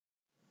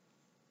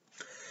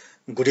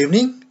Good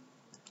evening.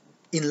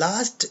 In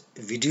last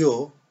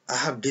video, I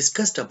have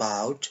discussed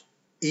about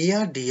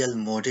ARDL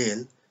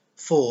model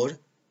for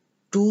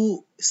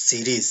two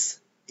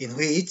series in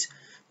which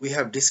we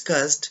have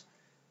discussed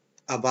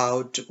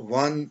about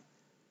one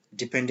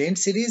dependent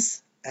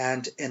series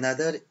and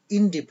another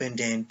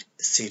independent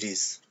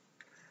series.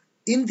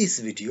 In this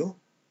video,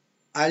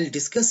 I'll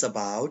discuss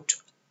about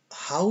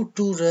how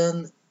to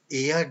run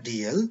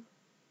ARDL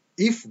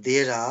if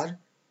there are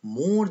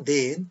more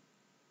than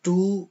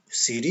two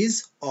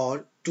series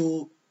or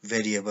two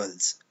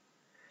variables.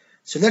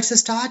 So let's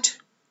start.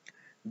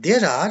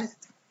 There are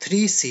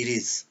three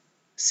series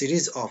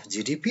of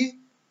GDP,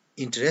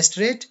 interest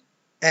rate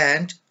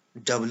and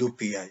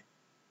WPI.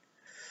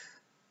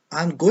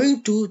 I'm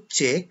going to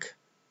check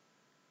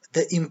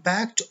the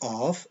impact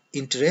of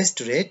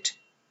interest rate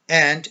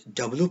and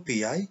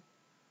WPI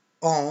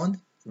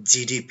on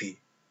GDP.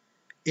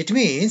 It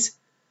means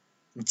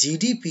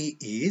GDP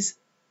is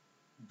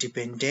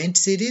dependent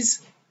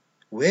series,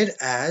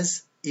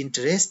 whereas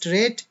interest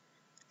rate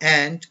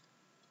and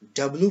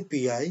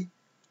WPI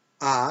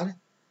are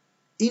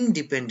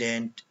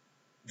independent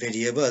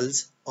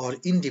variables or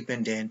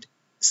independent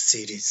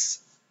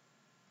series.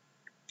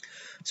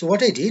 So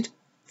what I did,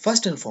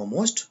 first and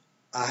foremost,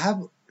 I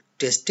have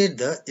tested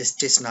the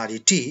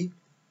stationarity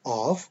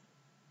of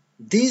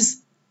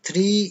these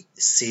three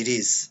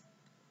series,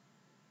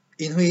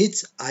 in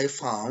which I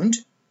found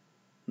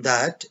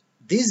that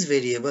these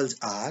variables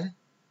are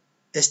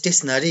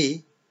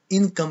stationary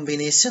in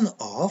combination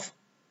of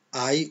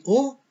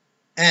I0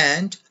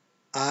 and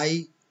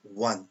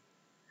I1.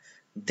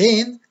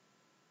 Then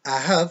I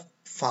have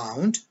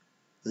found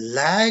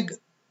lag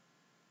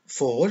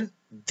for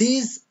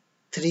these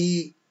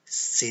three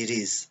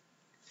series.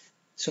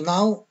 So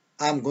now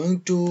I'm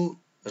going to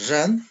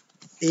run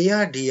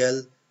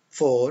ARDL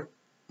for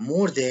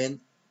more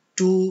than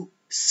two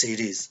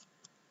series.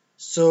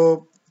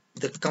 So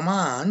the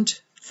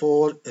command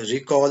for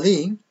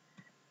recalling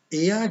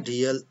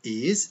ARDL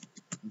is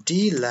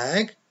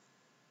dlag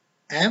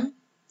m,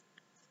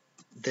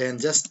 then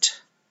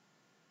just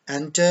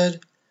enter.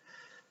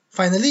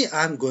 Finally,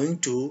 I'm going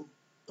to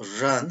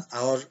run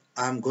or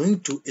I'm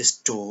going to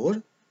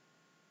store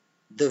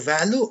the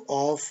value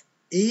of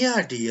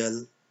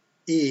ARDL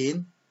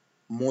in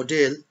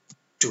model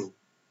 2.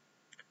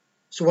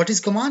 So what is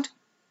command?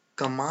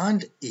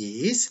 Command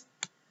is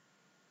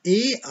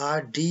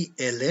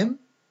ARDLM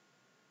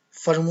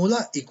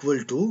formula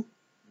equal to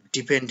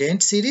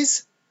dependent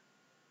series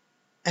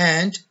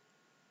and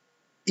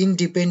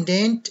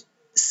independent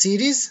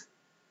series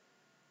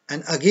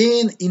and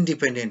again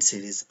independent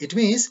series. It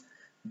means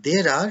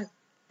there are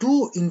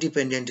two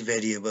independent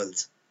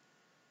variables.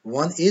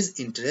 One is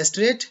interest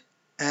rate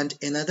and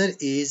another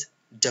is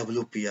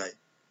WPI.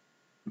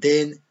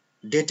 Then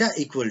data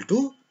equal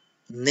to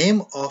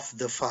name of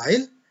the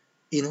file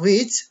in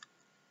which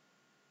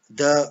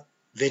the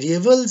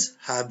variables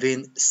have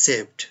been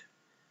saved.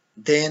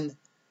 Then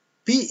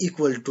P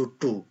equal to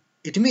 2.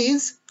 It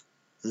means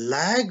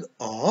lag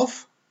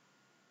of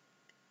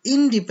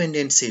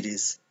independent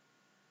series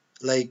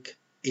like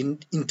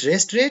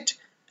interest rate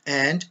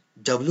and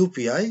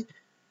WPI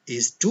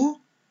is 2.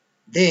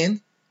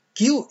 Then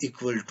Q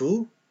equal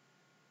to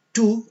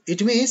 2.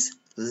 It means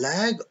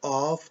lag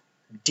of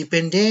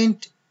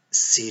dependent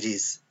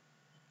series.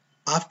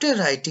 After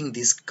writing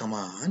this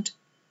command,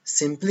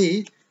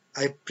 simply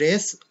I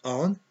press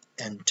on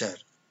enter.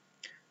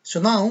 So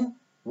now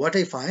what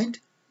I find?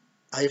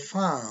 I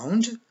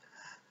found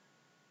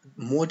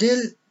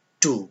model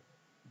 2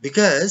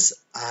 because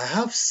I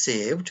have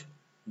saved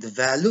the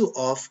value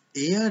of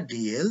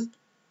ARDL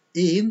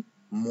in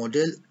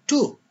model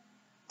 2.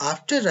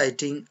 After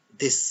writing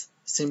this,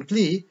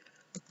 simply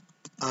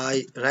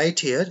I write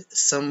here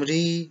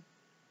summary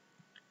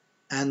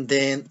and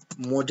then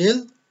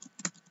model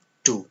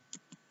 2.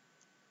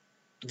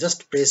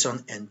 Just press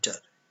on enter.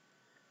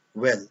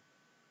 Well,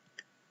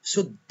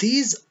 so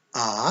these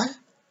are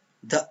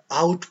the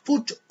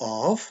output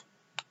of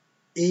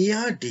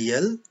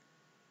ARDL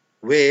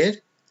where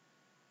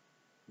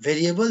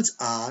variables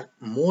are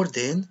more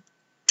than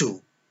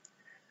 2.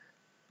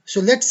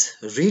 So let's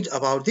read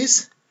about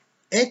this.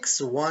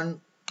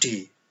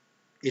 X1t.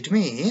 It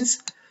means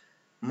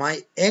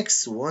my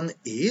X1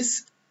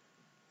 is,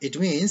 it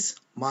means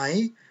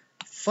my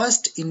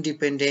first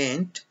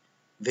independent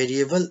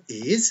variable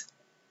is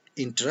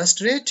interest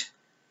rate.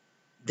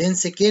 Then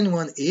second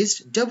one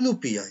is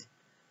WPI.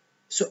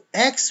 So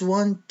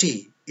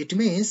X1t, it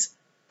means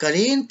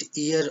current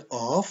year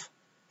of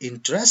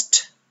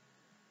interest.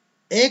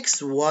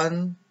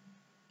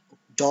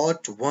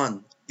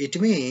 X1.1,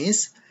 it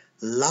means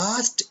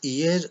last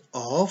year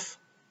of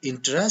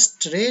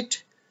interest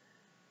rate.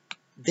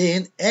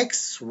 Then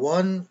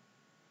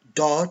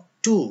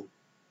X1.2,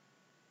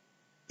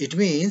 it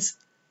means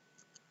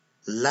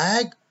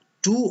lag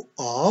 2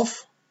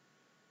 of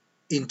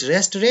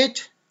interest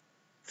rate.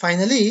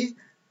 Finally,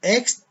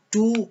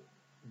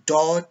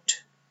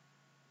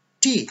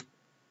 X2.t,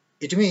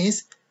 it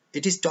means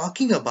it is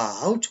talking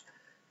about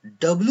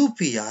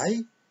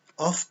WPI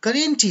of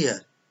current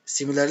year.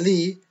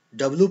 Similarly,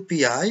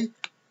 WPI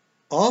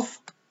of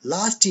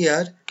last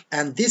year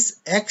and this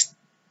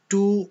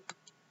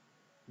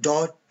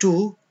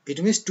X2.2,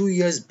 it means 2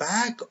 years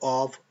back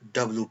of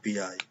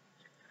WPI.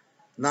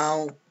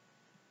 Now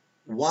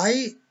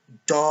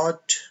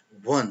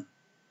Y.1,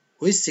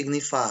 which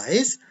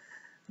signifies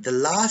the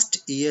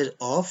last year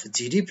of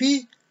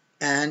GDP,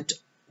 and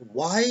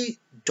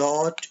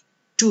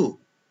Y.2,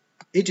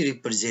 it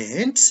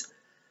represents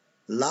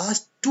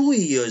last 2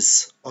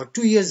 years or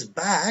 2 years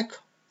back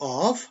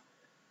of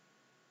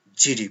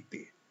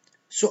GDP.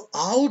 So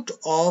out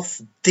of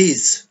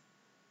these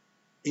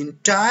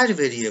entire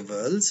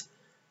variables,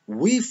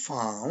 we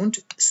found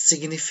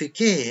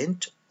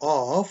significant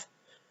of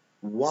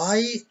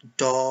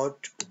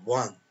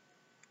Y.1.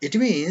 It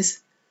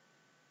means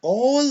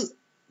all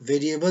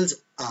variables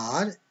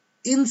are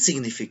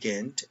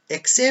insignificant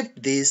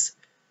except this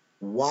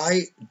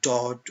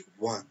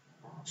Y.1.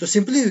 So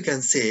simply we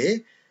can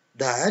say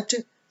that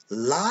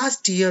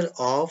last year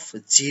of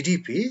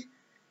GDP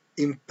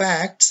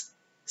impacts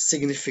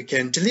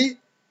significantly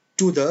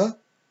to the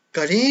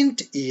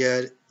current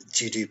year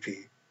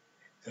GDP.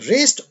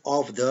 Rest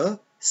of the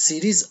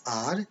series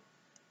are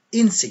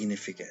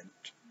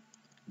insignificant.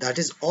 That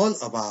is all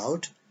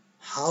about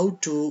how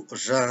to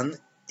run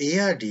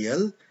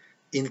ARDL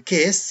in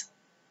case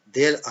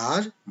there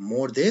are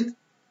more than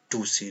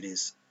two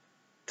series.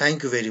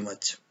 Thank you very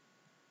much.